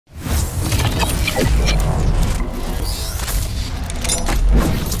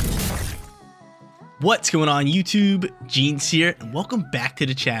What's going on YouTube? Jeans here and welcome back to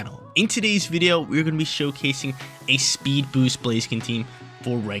the channel. In today's video, we're going to be showcasing a Speed Boost Blaziken team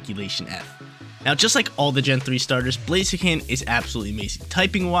for Regulation F. Now just like all the Gen 3 starters, Blaziken is absolutely amazing.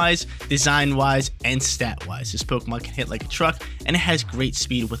 Typing wise, design wise, and stat wise. This Pokemon can hit like a truck and it has great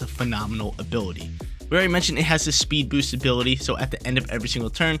speed with a phenomenal ability. We already mentioned it has this speed boost ability, so at the end of every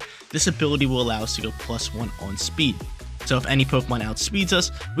single turn, this ability will allow us to go +1 on speed. So if any Pokemon outspeeds us,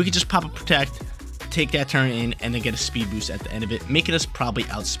 we can just pop a Protect, take that turn in, and then get a speed boost at the end of it, making us probably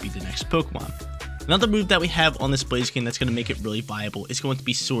outspeed the next Pokemon. Another move that we have on this Blaziken that's going to make it really viable is going to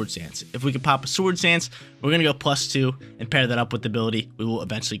be Swords Dance. If we can pop a Swords Dance, we're going to go +2 and pair that up with the ability. We will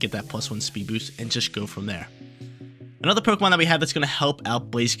eventually get that +1 speed boost and just go from there. Another Pokemon that we have that's going to help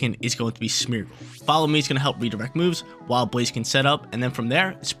out Blaziken is going to be Smeargle. Follow Me is going to help redirect moves while Blaziken set up, and then from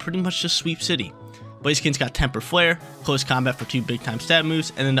there, it's pretty much just Sweep City. Blaziken's got Temper Flare, Close Combat for 2 big time stab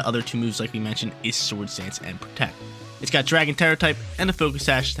moves, and then the other 2 moves like we mentioned is Swords Dance and Protect. It's got Dragon Tera type and the Focus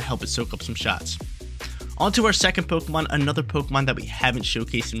Sash to help it soak up some shots. On to our second Pokemon, another Pokemon that we haven't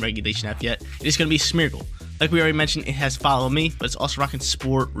showcased in Regulation F yet. It is going to be Smeargle. Like we already mentioned, it has Follow Me, but it's also rocking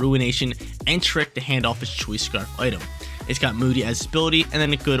Sport, Ruination, and Trick to hand off its Choice Scarf item. It's got Moody as its ability, and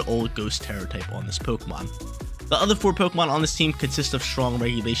then a good old Ghost Terror type on this Pokemon. The other 4 Pokemon on this team consist of strong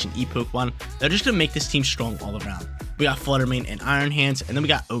Regulation E Pokemon that are just going to make this team strong all around. We got Flutter and Iron Hands, and then we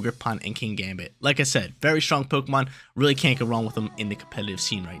got Ogerpon and King Gambit. Like I said, very strong Pokemon, really can't go wrong with them in the competitive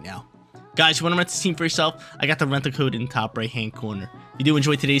scene right now. Guys, you want to rent this team for yourself? I got the rental code in the top right hand corner. If you do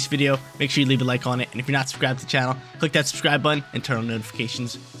enjoy today's video, make sure you leave a like on it, and if you're not subscribed to the channel, click that subscribe button and turn on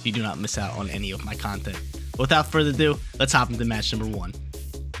notifications so you do not miss out on any of my content. But without further ado, let's hop into match number 1.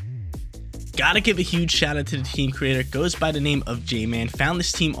 Gotta give a huge shout out to the team creator, goes by the name of J-Man, found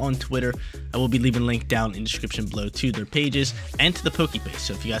this team on Twitter. I will be leaving a link down in the description below to their pages and to the Pokebase.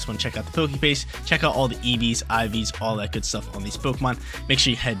 So if you guys want to check out the Pokebase, check out all the EVs, IVs, all that good stuff on these Pokemon, make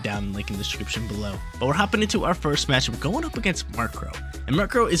sure you head down and link in the description below. But we're hopping into our first match. We're going up against Murkrow. And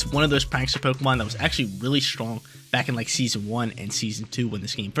Murkrow is one of those prankster Pokemon that was actually really strong back in like Season 1 and Season 2 when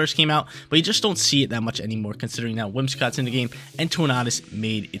this game first came out, but you just don't see it that much anymore considering now Whimsicott's in the game and Tornadus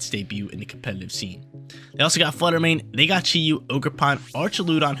made its debut in the competitive scene. They also got Fluttermane, they got Chi-Yu, Ogerpon,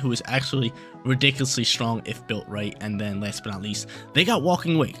 Archaludon, who is actually ridiculously strong if built right, and then last but not least, they got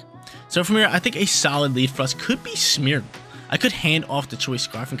Walking Wake. So from here, I think a solid lead for us could be Smeargle. I could hand off the Choice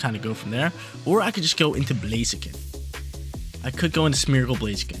Scarf and kind of go from there, or I could just go into Blaziken. I could go into Smeargle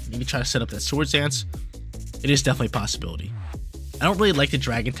Blaziken, maybe try to set up that Swords Dance. It is definitely a possibility. I don't really like the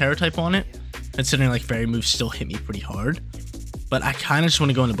Dragon Terror type on it, considering like Fairy moves still hit me pretty hard. But I kind of just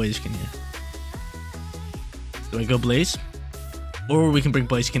want to go into Blaziken here. Do I go Blaze? Or we can bring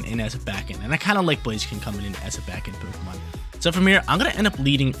Blaziken in as a back end. And I kind of like Blaziken coming in as a back end Pokemon. So from here, I'm going to end up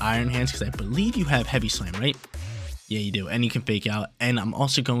leading Iron Hands because I believe you have Heavy Slam, right? Yeah, you do. And you can Fake Out. And I'm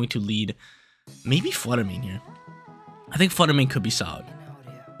also going to lead maybe Fluttermane here. I think Fluttermane could be solid.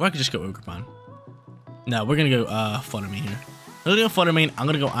 Or I could just go Ogerpon. No, we're going to go Fluttermane here. We're going to go Fluttermane. I'm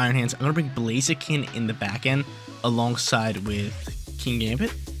going to go Iron Hands. I'm going to bring Blaziken in the back end alongside with King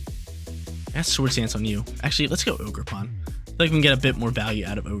Gambit. That's Swords Dance on you. Actually, let's go Ogerpon. I feel like we can get a bit more value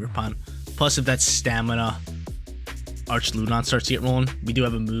out of Ogerpon. Plus, if that Stamina Archaludon starts to get rolling, we do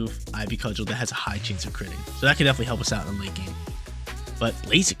have a move, Ivy Cudgel, that has a high chance of critting. So that could definitely help us out in the late game. But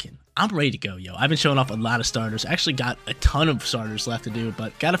Blaziken, I'm ready to go, yo. I've been showing off a lot of starters. I actually got a ton of starters left to do,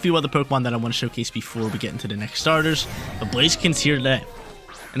 but got a few other Pokemon that I want to showcase before we get into the next starters. But Blaziken's here today.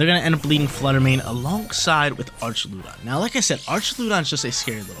 And they're going to end up leading Fluttermane alongside with Archaludon. Now, like I said, Archaludon is just a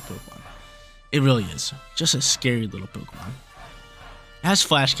scary little Pokemon. It really is. Just a scary little Pokemon. It has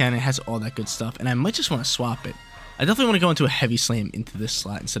Flash Cannon, it has all that good stuff, and I might just want to swap it. I definitely want to go into a Heavy Slam into this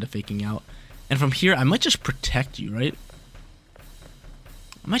slot instead of faking out. And from here, I might just protect you, right?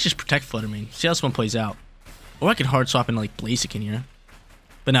 I might just protect Fluttermane, see how this one plays out. Or I could hard swap into like Blaziken here.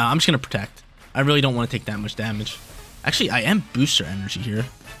 But no, I'm just going to protect. I really don't want to take that much damage. Actually, I am Booster Energy here.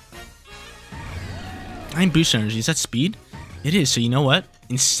 I am Booster Energy. Is that speed? It is, so you know what?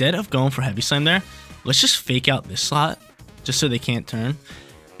 Instead of going for Heavy Slam there, let's just fake out this slot, just so they can't turn.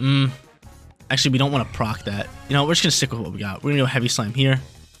 Actually, we don't want to proc that. You know, we're just going to stick with what we got. We're going to go Heavy Slam here, and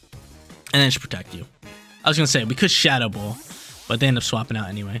then just protect you. I was going to say, we could Shadow Ball, but they end up swapping out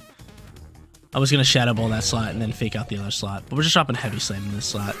anyway. I was going to Shadow Ball that slot and then fake out the other slot, but we're just dropping Heavy Slam in this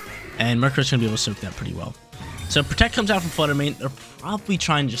slot, and Murkrow's going to be able to soak that pretty well. So Protect comes out from Fluttermane. They're probably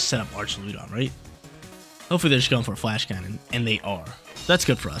trying to just set up Archaludon, right? Hopefully they're just going for a Flash Cannon, and they are. So that's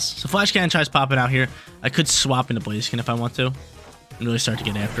good for us. So Flash Cannon tries popping out here. I could swap into Blaziken if I want to and really start to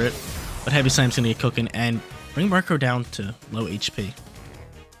get after it. But Heavy Slam's going to get cooking and bring Murkrow down to low HP.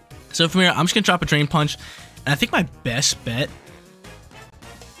 So from here, I'm just going to drop a Drain Punch. And I think my best bet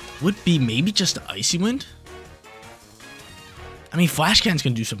would be maybe just the Icy Wind. I mean, Flash Cannon's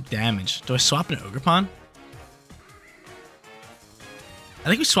going to do some damage. Do I swap an Ogerpon? I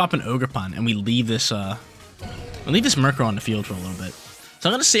think we swap an Ogerpon and we leave this Murkrow on the field for a little bit. So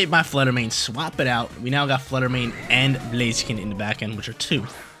I'm going to save my Flutter Mane, swap it out. We now got Flutter Mane and Blaziken in the back end, which are two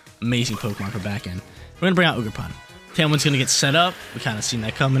amazing Pokemon for back end. We're going to bring out Ogerpon. Tailwind's going to get set up. We kind of seen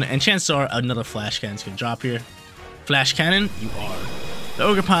that coming. And chances are another Flash Cannon's going to drop here. Flash Cannon, you are. The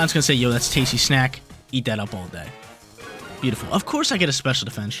Ogerpon's going to say, yo, that's tasty snack. Eat that up all day. Beautiful. Of course I get a special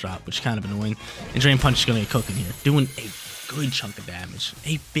defense drop, which is kind of annoying. And Drain Punch is going to get cooking here. Doing a good chunk of damage.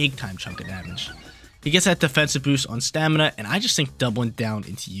 A big time chunk of damage. He gets that defensive boost on stamina, and I just think doubling down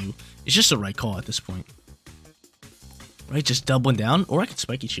into you is just the right call at this point. Right, just doubling down, or I could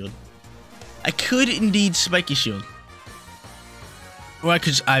Spiky Shield. I could indeed Spiky Shield. Or I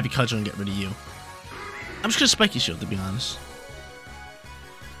could just Ivy Cudgel and get rid of you. I'm just going to Spiky Shield, to be honest.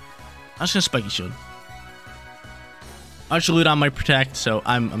 I'm just going to Spiky Shield. Archuludon might protect, so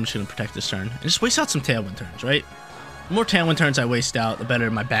I'm just going to protect this turn. And just waste out some Tailwind turns, right? The more Tailwind turns I waste out, the better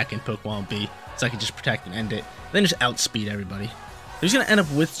my back-end Pokemon will be. So I can just protect and end it. Then just outspeed everybody. They're just going to end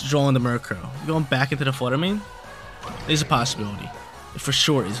up withdrawing the Murkrow. Going back into the Flutter Mane? There's a possibility. It for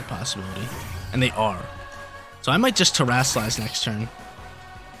sure is a possibility. And they are. So I might just Terrasilize next turn.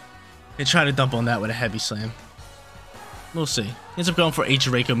 And try to dump on that with a Heavy Slam. We'll see. He ends up going for a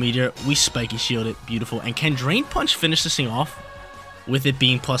Draco Meteor. We Spiky Shield it. Beautiful. And can Drain Punch finish this thing off? With it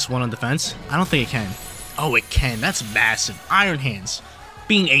being +1 on defense? I don't think it can. Oh, it can. That's massive. Iron Hands.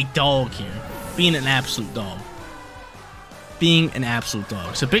 Being a dog here. Being an absolute dog. Being an absolute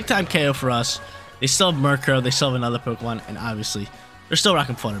dog. So big time KO for us. They still have Murkrow. They still have another Pokemon. And obviously, they're still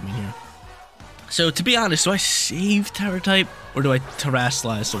rocking Flutter Mane here. So to be honest, do I save Terra type? Or do I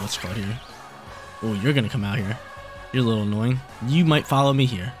Terrasilize? So what's called here? Oh, you're going to come out here. You're a little annoying. You might follow me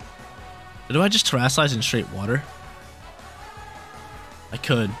here. Or do I just Terrasilize in straight water? I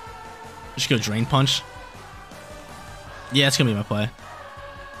could. Just go Drain Punch. Yeah, it's going to be my play.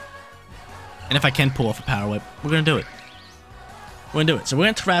 And if I can pull off a Power Whip, we're going to do it. We're going to do it. So we're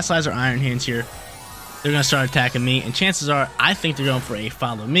going to Terrasilize our Iron Hands here. They're going to start attacking me. And chances are, I think they're going for a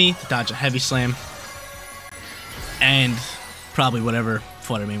Follow Me to dodge a Heavy Slam. And probably whatever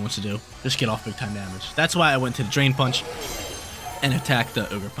Flutter Mane wants to do. Just get off big time damage. That's why I went to the Drain Punch and attacked the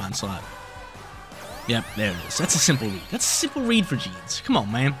Ogerpon slot. Yep, there it is. That's a simple read. That's a simple read for Jeans. Come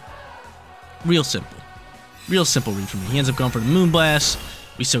on, man. Real simple. Real simple read for me. He ends up going for the Moonblast.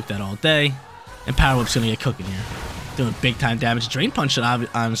 We soak that all day. And Power Whip's going to get cooking here. Doing big time damage. Drain Punch should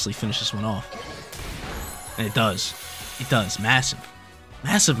honestly finish this one off. And it does. It does. Massive.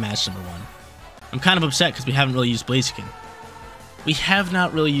 Massive match number 1. I'm kind of upset because we haven't really used Blaziken. We have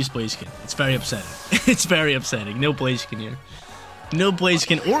not really used Blaziken. It's very upsetting. It's very upsetting. No Blaziken here. No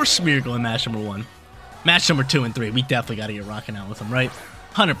Blaziken or Smeargle in match number 1. Match number 2 and 3, we definitely got to get rocking out with them, right?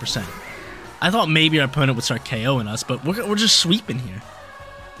 100%. I thought maybe our opponent would start KOing us, but we're just sweeping here.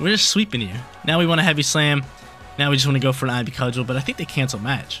 We're just sweeping here. Now we want a Heavy Slam. Now we just want to go for an Ivy Cudgel, but I think they cancel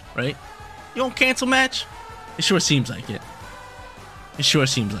match, right? You don't cancel match? It sure seems like it. It sure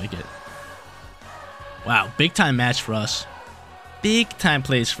seems like it. Wow, big time match for us. Big time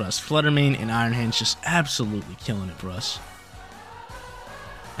plays for us. Flutter Mane and Iron Hands just absolutely killing it for us.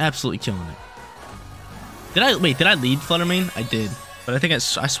 Absolutely killing it. Did I lead Flutter Mane? I did. But I think I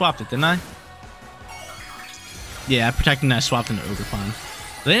swapped it, didn't I? Yeah, I protected and I swapped into Ogerpon.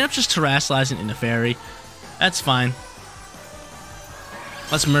 They end up just Terrasilizing into Fairy. That's fine.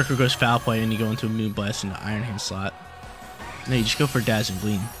 Unless Murkrow goes Foul Play and you go into a Moonblast in the Iron Hand slot. No, you just go for Dazzling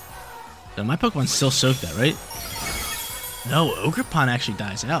Gleam. So my Pokemon's still soaked that, right? No, Ogerpon actually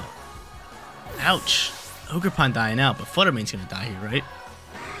dies out. Ouch. Ogerpon dying out, but Flutter Mane's gonna die here, right?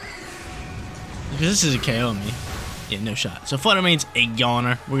 Because this is a KO me. Yeah, no shot. So Flutter Mane's a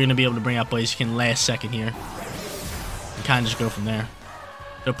yawner. We're gonna be able to bring out Blaziken last second here. And kind of just go from there.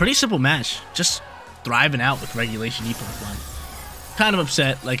 So pretty simple match. Just thriving out with Regulation E Pokemon. Kind of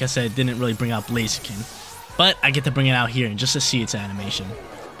upset, like I said, didn't really bring out Blaziken. But I get to bring it out here and just to see its animation.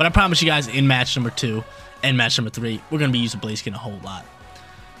 But I promise you guys, in match number 2 and match number 3, we're going to be using Blaziken a whole lot.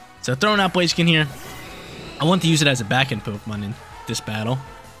 So throwing out Blaziken here. I want to use it as a back-end Pokemon in this battle.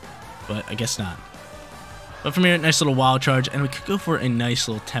 But I guess not. But from here, nice little Wild Charge. And we could go for a nice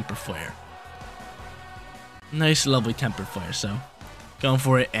little Temper Flare. Nice, lovely Temper Flare. So going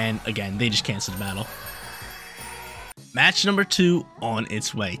for it. And again, they just canceled the battle. Match number 2 on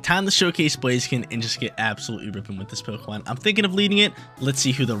its way. Time to showcase Blaziken and just get absolutely ripping with this Pokemon. I'm thinking of leading it. Let's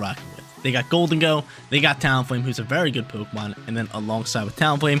see who they're rocking with. They got Golden-Go, they got Talonflame, who's a very good Pokemon, and then alongside with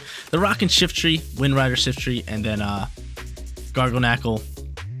Talonflame, they're rocking Shiftry, Wind Rider Shiftry, and then Gargonackle.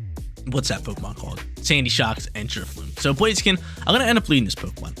 What's that Pokemon called? Sandy Shocks and Drifloon. So Blaziken, I'm going to end up leading this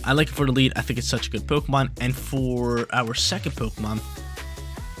Pokemon. I like it for the lead. I think it's such a good Pokemon. And for our second Pokemon,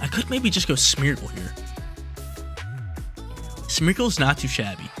 I could maybe just go Smeargle here. Smeargle's not too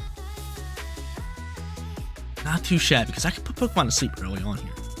shabby. Not too shabby, because I could put Pokemon to sleep early on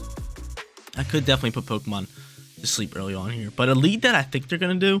here. I could definitely put Pokemon to sleep early on here. But a lead that I think they're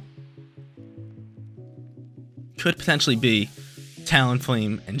going to do could potentially be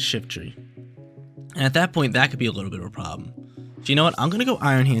Talonflame and Shiftry. And at that point, that could be a little bit of a problem. So you know what? I'm going to go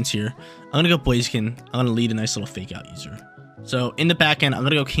Iron Hands here. I'm going to go Blaziken. I'm going to lead a nice little Fake Out user. So in the back end, I'm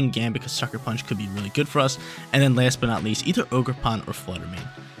going to go King Gambit because Sucker Punch could be really good for us. And then last but not least, either Ogerpon or Fluttermane.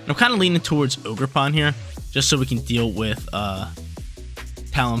 And I'm kind of leaning towards Ogerpon here, just so we can deal with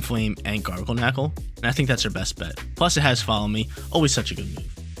Talonflame and Gargonackle. And I think that's our best bet. Plus, it has Follow Me. Always such a good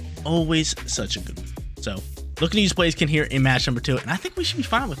move. Always such a good move. So looking to use Blaziken here in match number 2, and I think we should be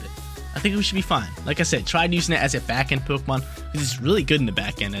fine with it. I think we should be fine. Like I said, tried using it as a back-end Pokemon because it's really good in the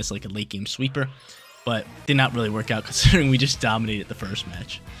back end as like a late-game sweeper, but did not really work out considering we just dominated the first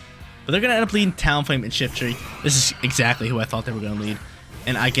match. But they're going to end up leading Talonflame and Shiftry. This is exactly who I thought they were going to lead,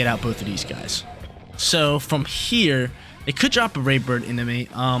 and I get out both of these guys. So from here, they could drop a Brave Bird into me.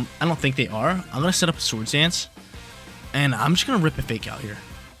 I don't think they are. I'm going to set up a Swords Dance, and I'm just going to rip a Fake Out here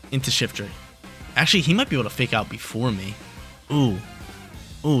into Shiftry. Actually, he might be able to Fake Out before me. Ooh.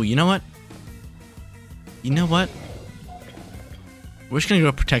 Ooh, you know what? You know what? We're just gonna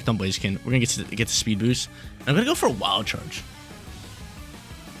go Protect on Blaziken. We're gonna get the Speed Boost. And I'm gonna go for a Wild Charge.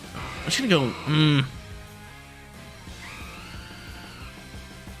 I'm just gonna go.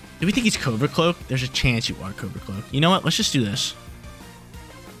 Do we think he's Cobra Cloak? There's a chance you are Cobra Cloak. You know what? Let's just do this.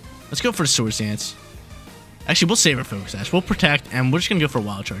 Let's go for the Swords Dance. Actually, we'll save our Focus Sash. We'll Protect, and we're just gonna go for a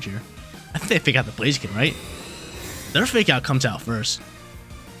Wild Charge here. I think they Fake Out the Blaziken, right? Their Fake Out comes out first.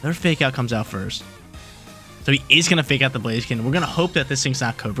 Their Fake Out comes out first. So he is going to Fake Out the Blaziken. We're going to hope that this thing's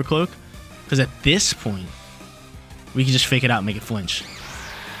not Cobra Cloak, because at this point, we can just Fake it out and make it flinch.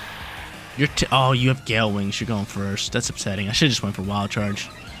 Oh, you have Gale Wings. You're going first. That's upsetting. I should have just went for Wild Charge.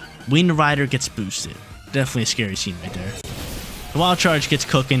 Wind Rider gets boosted. Definitely a scary scene right there. The Wild Charge gets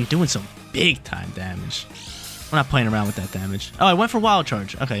cooking, doing some big time damage. We're not playing around with that damage. Oh, I went for Wild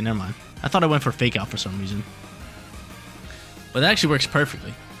Charge. Okay, never mind. I thought I went for Fake Out for some reason. But that actually works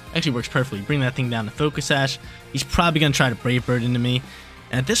perfectly. Bring that thing down to Focus Sash. He's probably going to try to Brave Bird into me.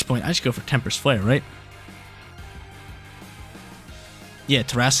 And at this point, I just go for Temper's Flare, right? Yeah,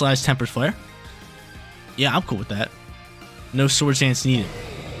 Terrasilize Temper's Flare. Yeah, I'm cool with that. No Swords Dance needed.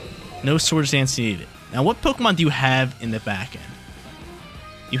 No Swords Dance needed. Now, what Pokemon do you have in the back end?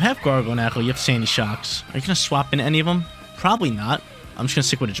 You have Gargonackle, you have Sandy Shocks. Are you going to swap in any of them? Probably not. I'm just going to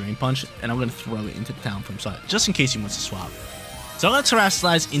stick with a Drain Punch, and I'm going to throw it into the Talonflame side, just in case he wants to swap. So I'm going to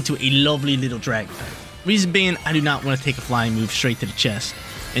Terrasilize into a lovely little Dragon type. Reason being, I do not want to take a flying move straight to the chest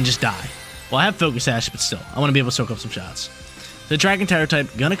and just die. Well, I have Focus Sash, but still, I want to be able to soak up some shots. The Dragon Tera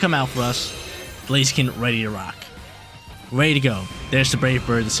type, going to come out for us. Blaziken ready to rock. Ready to go. There's the Brave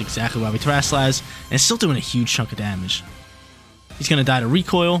Bird. That's exactly why we Terrasilize, and it's still doing a huge chunk of damage. He's going to die to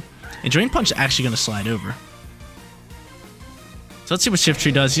Recoil, and Drain Punch is actually going to slide over. So let's see what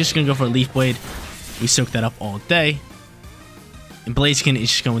Shiftry does. He's just going to go for a Leaf Blade. We soak that up all day. And Blaziken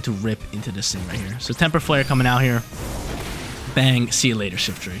is just going to rip into this thing right here. So Temper Flare coming out here. Bang. See you later,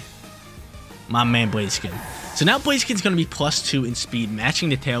 Shiftry. My man Blaziken. So now Blaziken's going to be +2 in speed, matching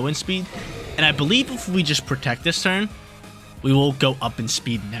the Tailwind speed. And I believe if we just Protect this turn, we will go up in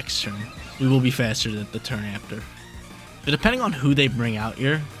speed next turn. We will be faster than the turn after. But depending on who they bring out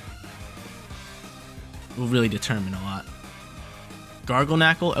here, will really determine a lot.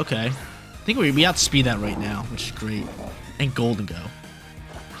 Gargonackle, okay. I think we outspeed that right now, which is great. And Golden-Go.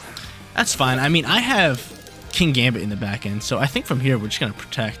 That's fine. I mean, I have King Gambit in the back end, so I think from here we're just going to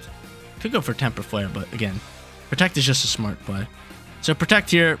Protect. Could go for Temper Flare, but again, Protect is just a smart play. So Protect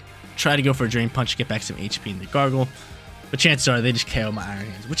here, try to go for a Drain Punch, get back some HP in the Gargle. But chances are they just KO my Iron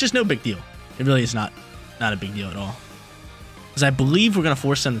Hands, which is no big deal. It really is not a big deal at all. Because I believe we're going to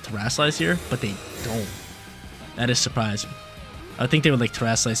force them to Terrasilize here, but they don't. That is surprising. I think they would like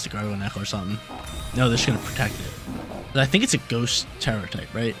Terrasilize the Gargonackle or something. No, they're just going to Protect it. I think it's a Ghost Tera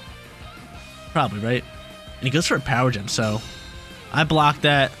type, right? Probably, right? And he goes for a Power Gem, so I block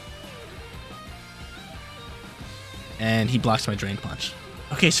that. And he blocks my Drain Punch.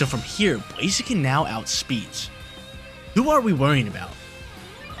 Okay, so from here, Blaziken now outspeeds. Who are we worrying about?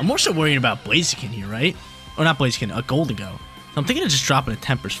 I'm more so worrying about Blaziken here, right? Or not Blaziken, a Golden-Go. So I'm thinking of just dropping a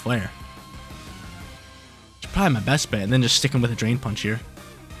Temper's Flare. probably my best bet, and then just sticking with a Drain Punch here.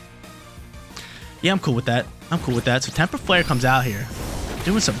 Yeah, I'm cool with that. I'm cool with that. So Temper Flare comes out here,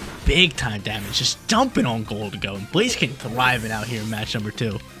 doing some big time damage, just dumping on gold to go. And Blaziken thriving out here in match number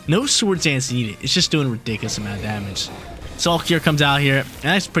 2. No Swords Dance needed. It's just doing a ridiculous amount of damage. Sulkier comes out here, and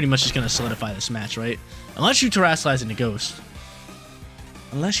that's pretty much just going to solidify this match, right? Unless you Terrasilize into Ghost.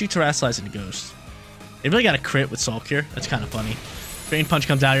 Unless you Terrasilize into Ghost. They really got a crit with Sulkier. That's kind of funny. Drain Punch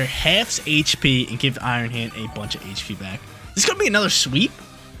comes out here, halves HP, and gives Iron Hand a bunch of HP back. This is going to be another sweep.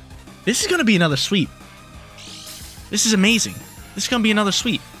 This is going to be another sweep. This is amazing. This is going to be another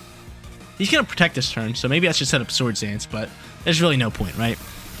sweep. He's going to protect this turn, so maybe I should set up Swords Dance, but there's really no point, right?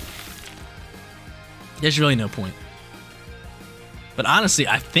 There's really no point. But honestly,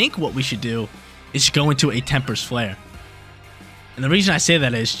 I think what we should do is go into a Temper's Flare. And the reason I say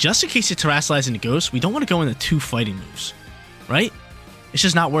that is, just in case it Terrasilize into Ghost, we don't want to go into 2 fighting moves, right? It's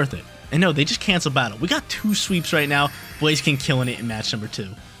just not worth it. And no, they just cancel battle. We got 2 sweeps right now. Blaziken killing it in match number 2.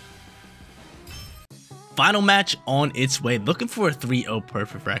 Final match on its way. Looking for a 3-0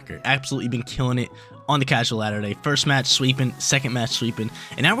 perfect record. Absolutely been killing it on the casual ladder day. First match sweeping, second match sweeping,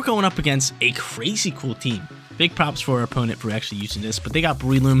 and now we're going up against a crazy cool team. Big props for our opponent for actually using this, but they got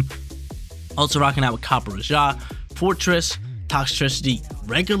Breloom, also rocking out with Copper Raja, Fortress, Toxtricity,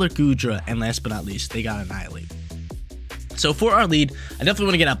 regular Goodra, and last but not least, they got Annihilate. So for our lead, I definitely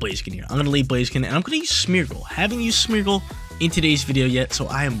want to get out Blaziken here. I'm going to lead Blaziken, and I'm going to use Smeargle. Haven't used Smeargle in today's video yet, so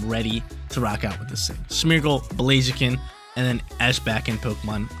I am ready to rock out with this thing. Smeargle, Blaziken, and then as back-end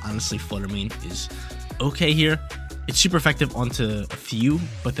Pokemon, honestly, Flutter is okay here. It's super effective onto a few,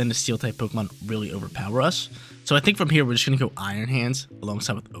 but then the Steel-type Pokemon really overpower us. So I think from here, we're just going to go Iron Hands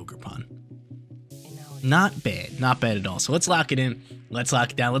alongside with Ogerpon. Not bad. Not bad at all. So let's lock it in. Let's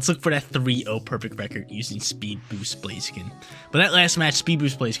lock it down. Let's look for that 3-0 perfect record using Speed Boost Blaziken. But that last match, Speed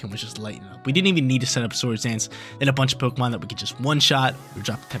Boost Blaziken was just lighting up. We didn't even need to set up Swords Dance. Then a bunch of Pokemon that we could just one-shot. We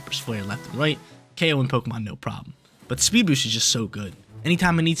drop the Temper's Flare left and right. KOing Pokemon, no problem. But Speed Boost is just so good.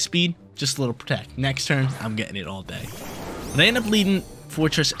 Anytime I need speed, just a little Protect. Next turn, I'm getting it all day. They end up leading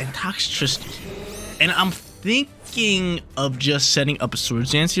Fortress and Toxtricity. And I'm thinking of just setting up a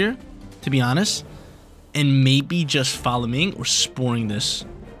Swords Dance here, to be honest. And maybe just following or sporing this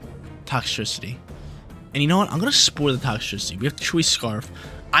Toxtricity. And you know what? I'm going to spore the Toxtricity. We have Choice Scarf.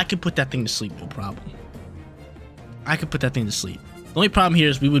 I could put that thing to sleep, no problem. I could put that thing to sleep. The only problem here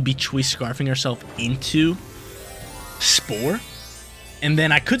is we would be Choice Scarfing ourselves into Spore. And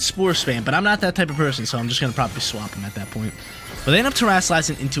then I could Spore spam, but I'm not that type of person, so I'm just going to probably swap him at that point. But they end up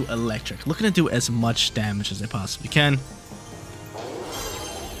Terrasilizing into Electric. Looking to do as much damage as I possibly can.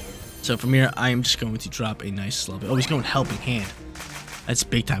 So from here, I am just going to drop a nice level. Oh, he's going Helping Hand. That's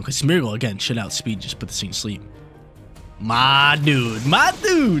big time, because Smeargle, again, should outspeed, just put this thing to sleep. My dude.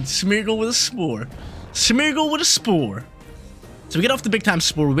 Smeargle with a Spore. Smeargle with a Spore. So we get off the big time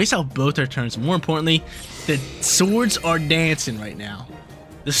Spore. We base out both our turns. More importantly, the swords are dancing right now.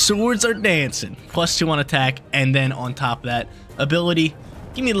 The swords are dancing. +2 on attack, and then on top of that, ability.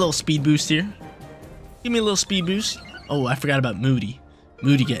 Give me a little speed boost here. Give me a little speed boost. Oh, I forgot about Moody.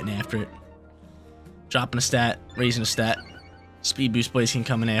 Moody getting after it. Dropping a stat, raising a stat. Speed Boost Blaziken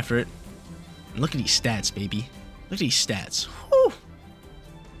coming after it. And look at these stats, baby. Look at these stats. Whew.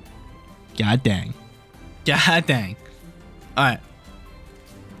 God dang. God dang. Alright.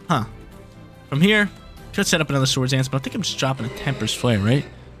 Huh. From here, could set up another Swords Dance, but I think I'm just dropping a Temper's Flare, right?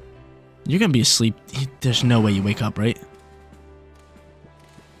 You're gonna be asleep. There's no way you wake up, right?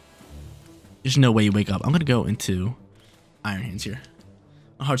 There's no way you wake up. I'm gonna go into Iron Hands here.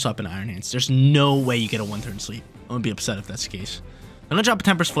 Hard swap into Iron Hands. There's no way you get a 1-turn sleep. I'm gonna be upset if that's the case. I'm gonna drop a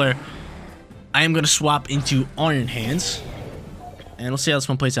Temper's Flare. I am gonna swap into Iron Hands. And we'll see how this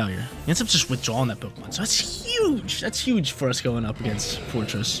one plays out here. He ends up just withdrawing that Pokemon. So that's huge. That's huge for us going up against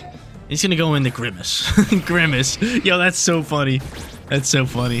Fortress. He's gonna go into Grimace. Grimace. Yo, that's so funny. That's so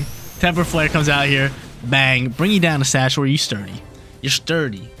funny. Temper Flare comes out here. Bang. Bring you down to Sash, or are you sturdy? You're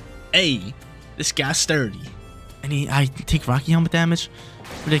sturdy. Hey, this guy's sturdy. And I take Rocky Helmet damage?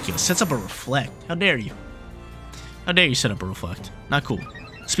 Ridiculous. Sets up a Reflect. How dare you? How dare you set up a Reflect? Not cool.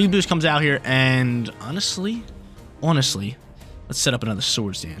 Speed Boost comes out here, and honestly, let's set up another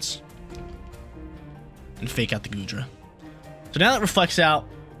Swords Dance. And fake out the Goodra. So now that Reflects out,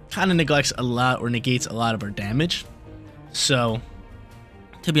 kind of neglects a lot, or negates a lot of our damage. So,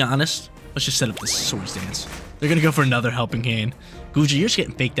 to be honest, let's just set up this Swords Dance. They're going to go for another Helping Hand. Gouging, you're just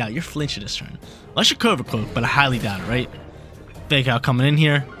getting faked out. You're flinching this turn. Unless you're Cover Cloak, but I highly doubt it, right? Fake out coming in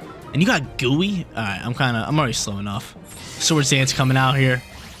here. And you got Gooey. Alright, I'm already slow enough. Swords Dance coming out here.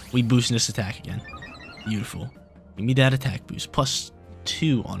 We boosting this attack again. Beautiful. Give me that attack boost.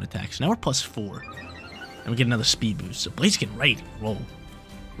 +2 on attack. So now we're +4. And we get another speed boost. So Blaziken ready to roll.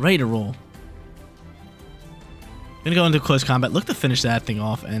 Ready to roll. Gonna go into close combat. Look to finish that thing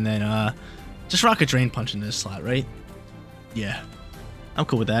off. And then just rock a Drain Punch into this slot, right? Yeah. I'm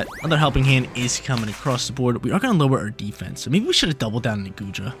cool with that. Another helping hand is coming across the board. We are going to lower our defense. So maybe we should have doubled down into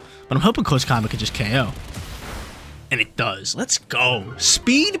Gouging. But I'm hoping close combat could just KO. And it does. Let's go.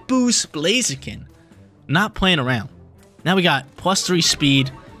 Speed Boost Blaziken. Not playing around. Now we got +3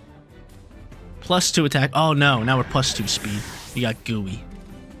 speed. +2 attack. Oh no, now we're +2 speed. We got Gooey.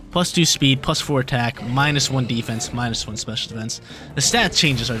 +2 speed, +4 attack, -1 defense, -1 special defense. The stat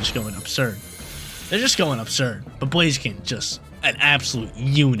changes are just going absurd. They're just going absurd. But Blaziken, just an absolute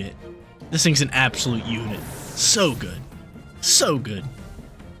unit. This thing's an absolute unit. So good. So good.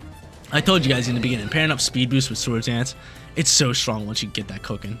 I told you guys in the beginning, pairing up Speed Boost with Swords Dance, it's so strong once you get that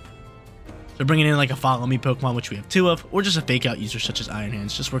cooking. So bringing in like a Follow Me Pokemon, which we have 2 of, or just a Fake Out user such as Iron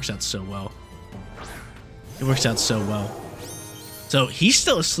Hands, just works out so well. It works out so well. So he's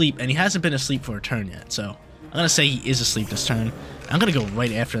still asleep, and he hasn't been asleep for a turn yet. So I'm going to say he is asleep this turn. I'm going to go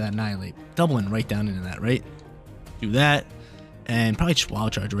right after that Annihilate. Doubling right down into that, right? Do that. And probably just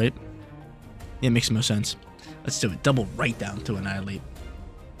Wild Charge, right? Yeah, it makes the most sense. Let's do it. Double right down to Annihilate.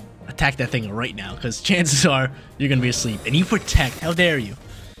 Attack that thing right now, because chances are you're going to be asleep. And you protect. How dare you?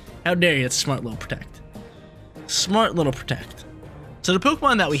 How dare you? That's a smart little protect. Smart little protect. So the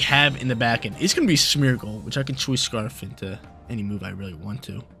Pokemon that we have in the back end is going to be Smeargle, which I can Choice Scarf into any move I really want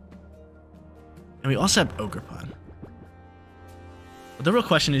to. And we also have Ogerpon. But the real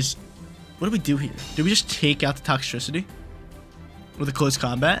question is, what do we do here? Do we just take out the Toxtricity with a close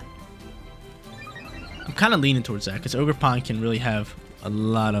combat? I'm kind of leaning towards that, because Ogerpon can really have a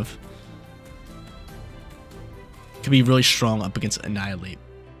lot of... Can be really strong up against Annihilate,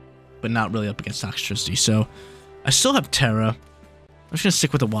 but not really up against Toxtricity. So I still have Tera. I'm just going to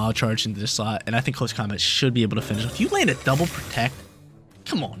stick with a Wild Charge into this slot, and I think close combat should be able to finish. If you land a double protect,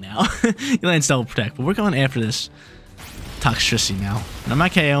 come on now. You land double protect, but we're going after this Toxtricity now. And am I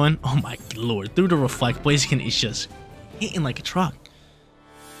KOing? Oh my lord. Through the Reflect, Blaziken is just hitting like a truck.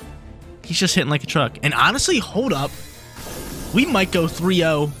 He's just hitting like a truck. And honestly, hold up. We might go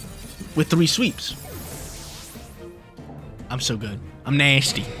 3-0 with 3 sweeps. I'm so good. I'm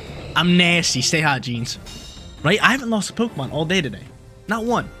nasty. I'm nasty. Stay hot, Jeans. Right? I haven't lost a Pokemon all day today. Not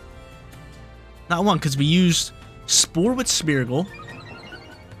one. Not one, because we used Spore with Smeargle.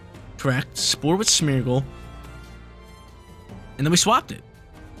 Correct. Spore with Smeargle. And then we swapped it.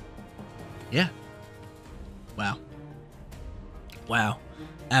 Yeah. Wow. Wow.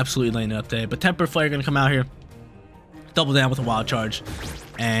 Absolutely laying it up today. But Temper Flare going to come out here. Double down with a Wild Charge.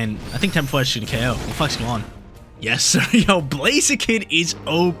 And I think Temper Flare is going to KO. Reflect's gone. Yes, sir. Yo, Blaziken is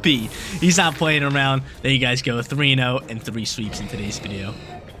OP. He's not playing around. There you guys go. 3-0 and 3 sweeps in today's video.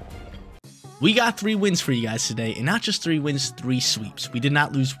 We got 3 wins for you guys today, and not just 3 wins, 3 sweeps. We did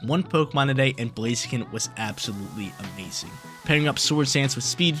not lose 1 Pokemon today, and Blaziken was absolutely amazing. Pairing up Swords Dance with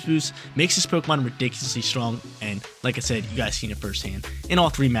Speed Boost makes this Pokemon ridiculously strong, and like I said, you guys seen it firsthand in all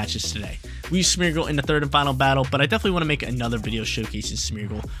 3 matches today. We used Smeargle in the 3rd and final battle, but I definitely want to make another video showcasing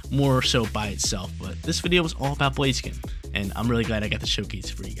Smeargle more so by itself. But this video was all about Blaziken, and I'm really glad I got the showcase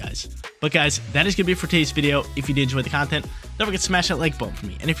for you guys. But guys, that is going to be it for today's video. If you did enjoy the content, don't forget to smash that like button for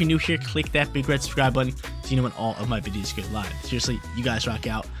me. And if you're new here, click that big red subscribe button so you know when all of my videos go live. Seriously, you guys rock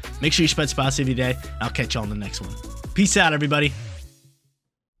out. Make sure you spread positivity today, and I'll catch you all in the next one. Peace out, everybody.